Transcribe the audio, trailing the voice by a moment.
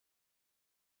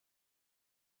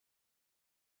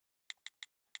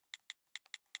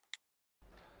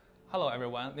Hello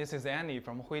everyone, this is Andy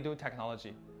from Huidu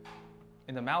Technology.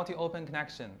 In the multi-open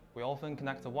connection, we often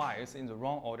connect the wires in the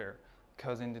wrong order,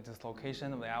 causing the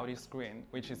dislocation of the LED screen,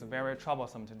 which is very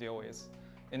troublesome to deal with.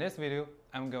 In this video,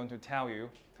 I'm going to tell you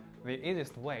the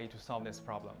easiest way to solve this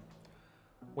problem.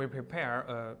 We prepare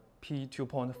a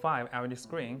P2.5 LED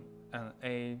screen, an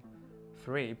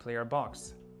A3 player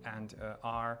box, and a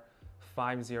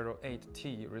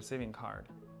R508T receiving card.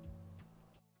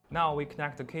 Now we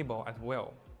connect the cable at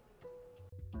will.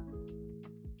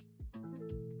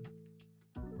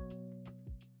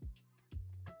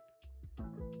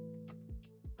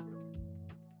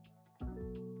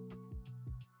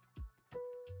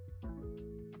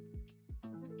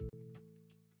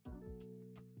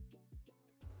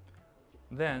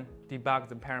 Then debug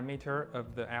the parameter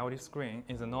of the LED screen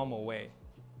in the normal way.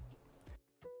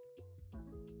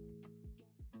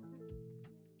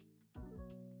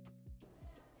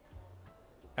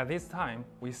 At this time,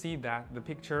 we see that the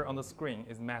picture on the screen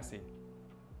is messy.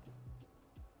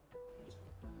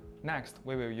 Next,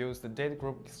 we will use the date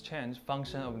group exchange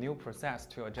function of new process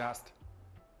to adjust.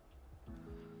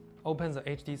 Open the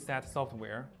HDSet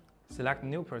software, select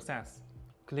new process,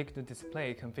 click the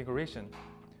display configuration,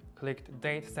 click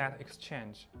Date Set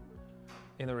Exchange.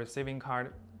 In the receiving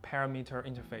card parameter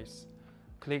interface,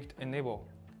 click Enable.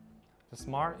 The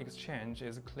Smart Exchange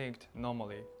is clicked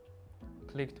normally.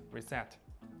 Click Reset.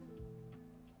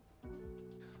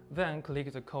 Then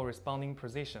click the corresponding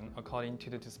position according to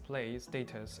the display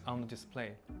status on the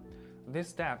display. This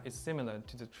step is similar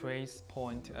to the trace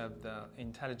point of the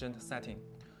intelligent setting,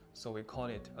 so we call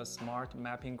it a smart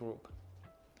mapping group.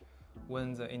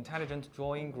 When the intelligent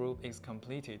drawing group is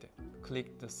completed,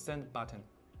 click the Send button.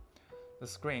 The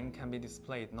screen can be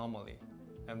displayed normally,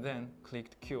 and then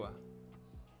click Cure.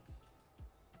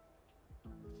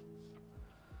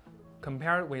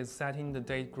 Compared with setting the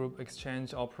date group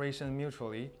exchange operation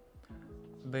mutually,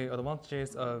 the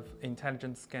advantages of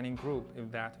intelligent scanning group is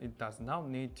that it does not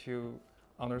need to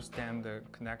understand the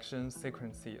connection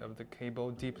sequence of the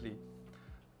cable deeply,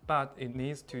 but it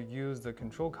needs to use the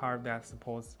control card that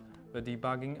supports the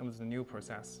debugging of the new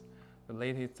process, the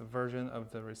latest version of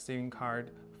the receiving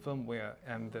card firmware,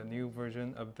 and the new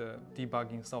version of the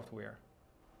debugging software.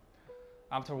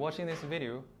 After watching this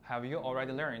video, have you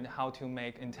already learned how to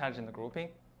make intelligent grouping?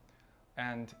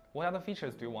 And what other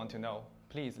features do you want to know?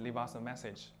 Please leave us a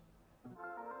message.